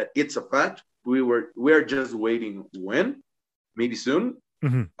said that it's a fact. We're just waiting when, maybe soon.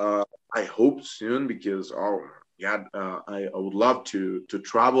 Hmm. Uh, I hope soon because oh yeah, I would love to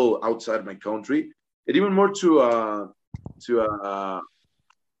travel outside my country and even more to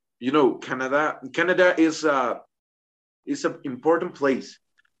Canada. Canada is an important place.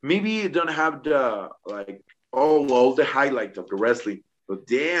 Maybe you don't have the like all the highlight of the wrestling, but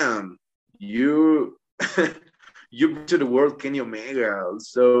damn, you you bring to the world Kenny Omega,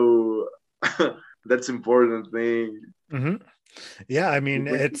 so that's important thing. Hmm. Yeah, I You mean,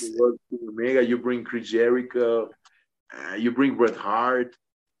 bring to the it's world Kenny Omega, you bring Chris Jericho, you bring Bret Hart.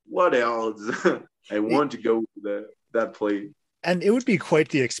 What else? I want to go to that place. and it would be quite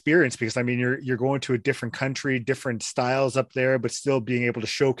the experience because I mean you're going to a different country, different styles up there, but still being able to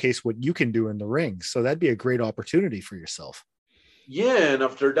showcase what you can do in the ring. So that'd be a great opportunity for yourself. Yeah, and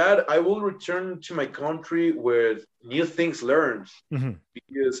after that, I will return to my country with new things learned. Hmm.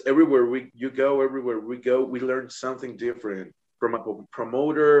 Because everywhere we go, we learn something different from a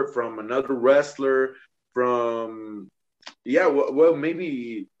promoter, from another wrestler, from yeah. Well,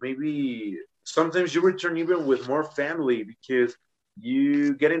 maybe sometimes you return even with more family because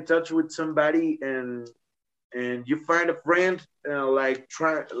you get in touch with somebody and you find a friend like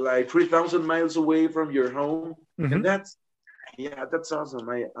 3,000 miles away from your home, and Hmm. that's awesome.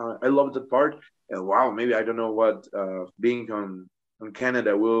 I love that part. And wow, maybe I don't know what being on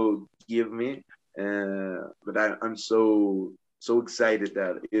Canada will give me, but I'm so excited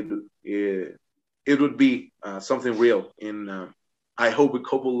that it would be something real in I hope a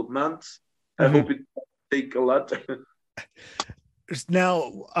couple of months. I Hmm. hope it take a lot. There's now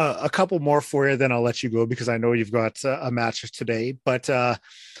a couple more for you, then I'll let you go because I know you've got a match today. But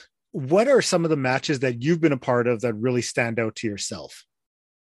what are some of the matches that you've been a part of that really stand out to yourself?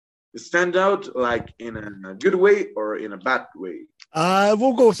 Stand out like in a good way or in a bad way.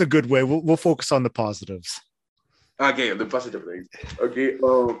 We'll go with a good way. We'll focus on the positives. Okay, the positive things. Okay.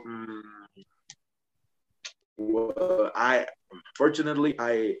 Well, I fortunately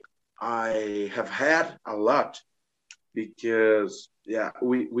I have had a lot because yeah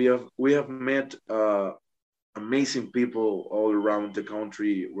we have met amazing people all around the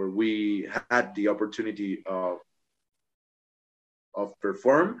country where we had the opportunity of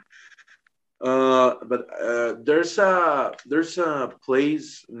perform. But there's a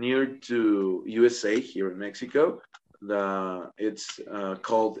place near to USA here in Mexico. it's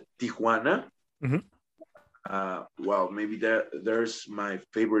called Tijuana. Mm-hmm. Well, maybe there's my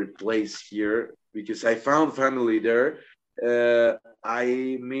favorite place here because I found family there.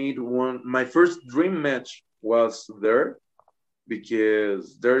 I made my first dream match was there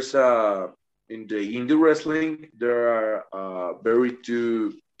because there's in the indie wrestling there are very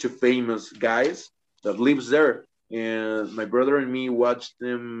two famous guys that lives there, and my brother and me watched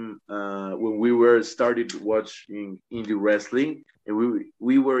them when we were started watching indie wrestling, and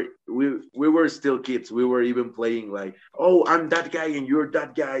we were still kids. We were even playing like, oh, I'm that guy and you're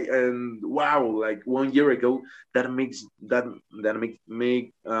that guy, and wow, like 1 year ago, that makes that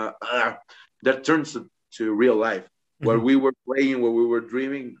make that turns to real life. What Mm-hmm. we were playing, what we were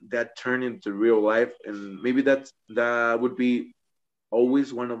dreaming, that turned into real life, and maybe that would be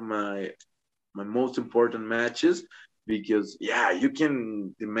always one of my most important matches because yeah, you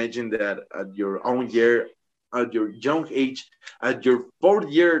can imagine that at your own year, at your young age, at your fourth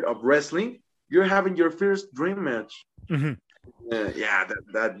year of wrestling, you're having your first dream match. Mm-hmm. Yeah,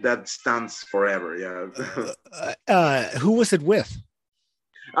 that stands forever. Yeah. Who was it with?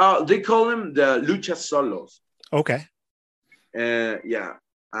 They call them the lucha solos. Okay. Yeah,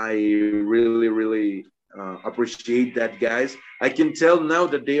 I really appreciate that, guys. I can tell now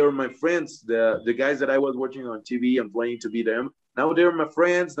that they are my friends. The guys that I was watching on TV and playing to be them. Now they're my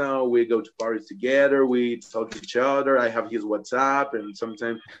friends. Now we go to parties together. We talk to each other. I have his WhatsApp, and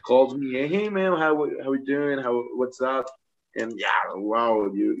sometimes calls me. Hey man, how we doing? What's up? And yeah, wow,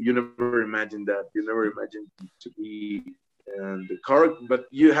 you never imagined that. You never imagined to be and the correct, but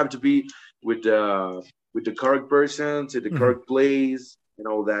you have to be with with the correct person to the Mm-hmm. correct place and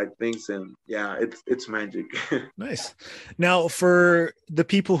all that things, and yeah, it's magic. Nice. Now, for the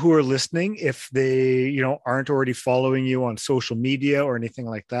people who are listening, if they, aren't already following you on social media or anything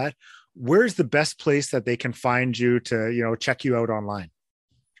like that, where's the best place that they can find you to, check you out online?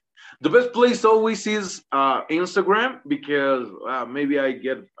 The best place always is Instagram because maybe I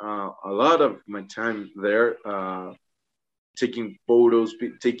get a lot of my time there, taking photos,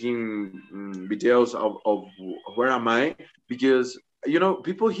 taking videos of where am I, because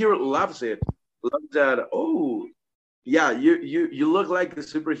people here loves it, love that. Oh, yeah, you look like a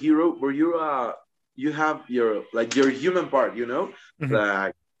superhero, where you have your like your human part, Mm-hmm.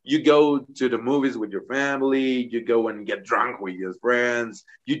 like you go to the movies with your family, you go and get drunk with your friends,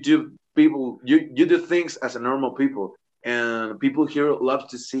 you do things as a normal people, and people here love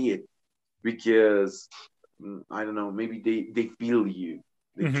to see it because I don't know, maybe they feel you,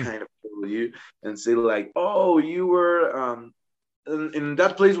 they Mm-hmm. kind of feel you and say like, oh, you were in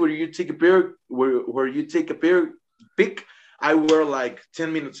that place where you take a beer, where you take a beer pic. I were like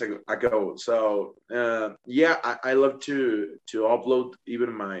 10 minutes ago. So yeah, I love to upload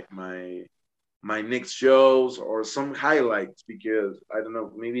even my next shows or some highlights because I don't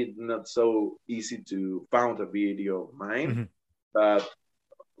know, maybe it's not so easy to found a video of mine, Mm-hmm. but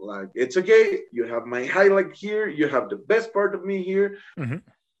like it's okay. You have my highlight here. You have the best part of me here, Mm-hmm.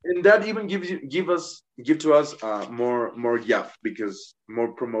 and that even give to us more yacht because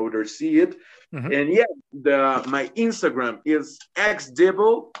more promoters see it. Mm-hmm. And yeah, the my Instagram is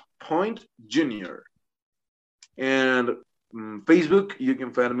xdevil.junior, and Facebook you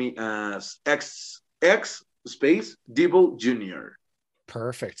can find me as x space devil junior.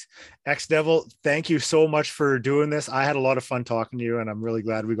 Perfect. X Devil, thank you so much for doing this. I had a lot of fun talking to you, and I'm really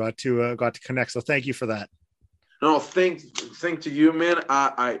glad we got to connect. So thank you for that. No, thank to you, man.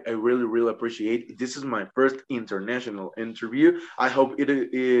 I really appreciate it. This is my first international interview. I hope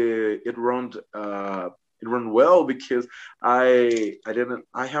it run well because I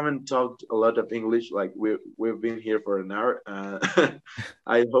haven't talked a lot of English. Like we've been here for an hour.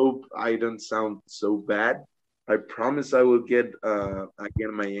 I hope I don't sound so bad. I promise I will get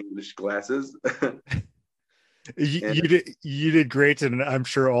again my English classes. And You did great, and I'm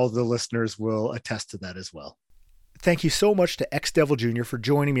sure all the listeners will attest to that as well. Thank you so much to X Devil Jr. for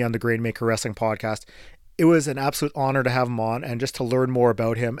joining me on the Grainmaker Wrestling Podcast. It was an absolute honor to have him on and just to learn more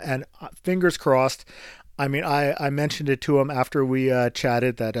about him. And fingers crossed. I mean, I mentioned it to him after we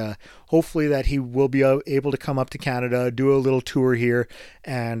chatted that hopefully that he will be able to come up to Canada, do a little tour here.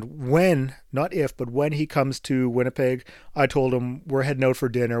 And when, not if, but when he comes to Winnipeg, I told him we're heading out for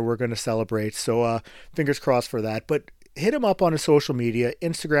dinner. We're going to celebrate. So fingers crossed for that. But hit him up on his social media,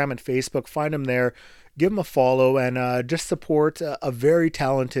 Instagram and Facebook. Find him there. Give him a follow and just support a very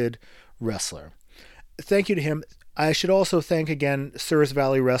talented wrestler. Thank you to him. I should also thank again Souris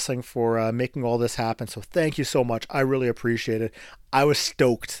Valley Wrestling for making all this happen. So thank you so much. I really appreciate it. I was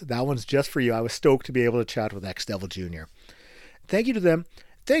stoked. That one's just for you. I was stoked to be able to chat with X Devil Jr. Thank you to them.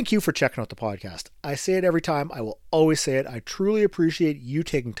 Thank you for checking out the podcast. I say it every time. I will always say it. I truly appreciate you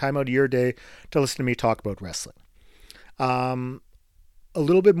taking time out of your day to listen to me talk about wrestling. A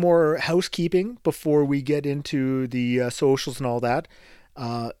little bit more housekeeping before we get into the socials and all that.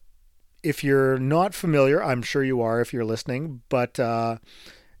 If you're not familiar, I'm sure you are if you're listening, but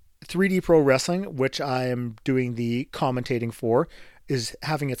 3D Pro Wrestling, which I am doing the commentating for, is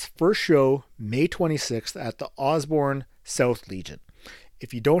having its first show May 26th at the Osborne South Legion.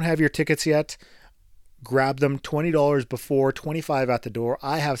 If you don't have your tickets yet, grab them. $20 before, $25 at the door.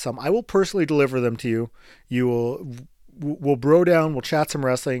 I have some. I will personally deliver them to you. We'll bro down. We'll chat some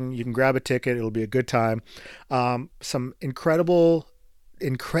wrestling. You can grab a ticket. It'll be a good time. Some incredibly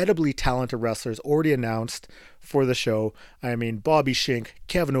talented wrestlers already announced for the show. I mean, Bobby Shink,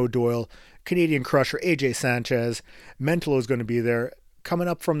 Kevin O'Doyle, Canadian Crusher, AJ Sanchez, Mentalo is going to be there. Coming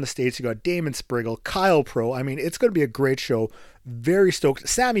up from the States, you got Damon Spriggle, Kyle Pro. I mean, it's going to be a great show. Very stoked.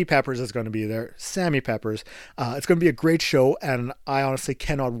 Sammy Peppers is going to be there. Sammy Peppers. It's going to be a great show, and I honestly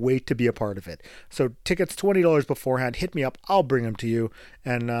cannot wait to be a part of it. So tickets, $20 beforehand. Hit me up. I'll bring them to you.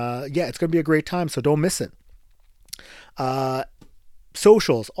 And yeah, it's going to be a great time, so don't miss it.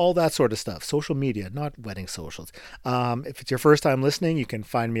 Socials, all that sort of stuff. Social media, not wedding socials. If it's your first time listening, you can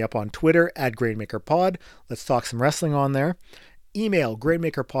find me up on Twitter at GrainmakerPod. Let's talk some wrestling on there. Email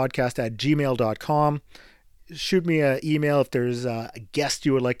grainmakerpodcast@gmail.com. Shoot me an email if there's a guest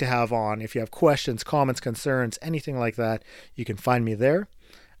you would like to have on. If you have questions, comments, concerns, anything like that, you can find me there.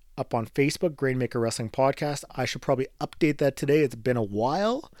 Up on Facebook, Grainmaker Wrestling Podcast. I should probably update that today. It's been a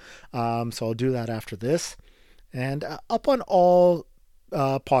while, so I'll do that after this. And up on all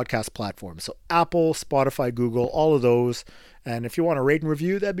podcast platforms. So Apple, Spotify, Google, all of those. And if you want to rate and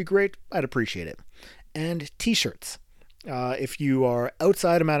review, that'd be great. I'd appreciate it. And t-shirts. If you are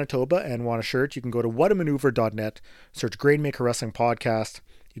outside of Manitoba and want a shirt, you can go to whatamaneuver.net, search Grainmaker Wrestling Podcast.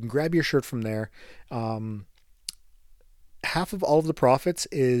 You can grab your shirt from there. Half of all of the profits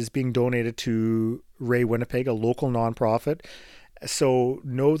is being donated to Ray Winnipeg, a local nonprofit. So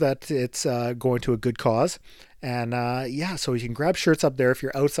know that it's going to a good cause. And yeah, so you can grab shirts up there if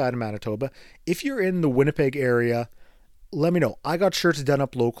you're outside of Manitoba. If you're in the Winnipeg area, let me know. I got shirts done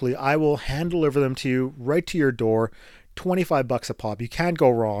up locally. I will hand deliver them to you right to your door. $25 a pop. You can't go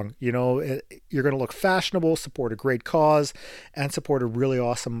wrong. You know, you're going to look fashionable, support a great cause, and support a really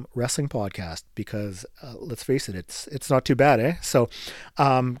awesome wrestling podcast because let's face it, it's not too bad, eh? So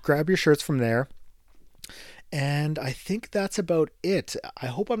grab your shirts from there. And I think that's about it. I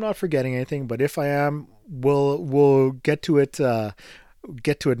hope I'm not forgetting anything, but if I am, we'll get to it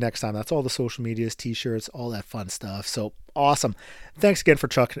next time. That's all the social medias, t-shirts, all that fun stuff. So awesome. Thanks again for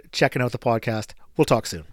checking out the podcast. We'll talk soon.